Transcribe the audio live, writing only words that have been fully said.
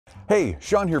Hey,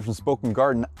 Sean here from Spoken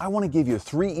Garden. I want to give you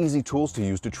 3 easy tools to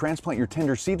use to transplant your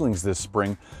tender seedlings this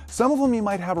spring. Some of them you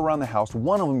might have around the house,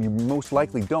 one of them you most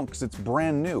likely don't because it's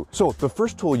brand new. So the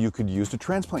first tool you could use to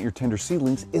transplant your tender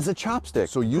seedlings is a chopstick.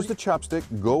 So use the chopstick,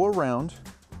 go around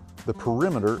the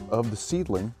perimeter of the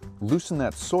seedling, loosen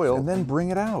that soil, and then bring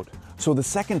it out. So the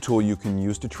second tool you can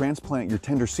use to transplant your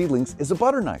tender seedlings is a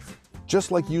butter knife.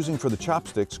 Just like using for the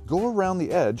chopsticks, go around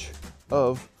the edge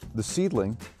of the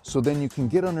seedling so then you can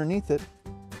get underneath it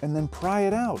and then pry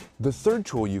it out. The third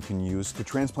tool you can use to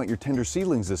transplant your tender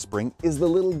seedlings this spring is the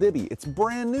little dibby. It's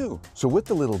brand new. So with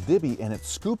the little dibby and its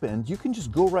scoop end, you can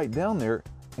just go right down there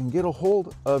and get a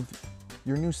hold of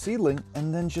your new seedling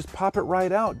and then just pop it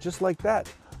right out just like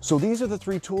that. So these are the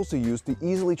 3 tools to use to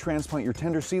easily transplant your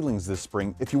tender seedlings this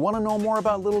spring. If you want to know more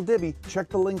about Little Dibby, check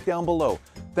the link down below.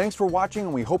 Thanks for watching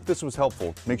and we hope this was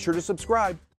helpful. Make sure to subscribe.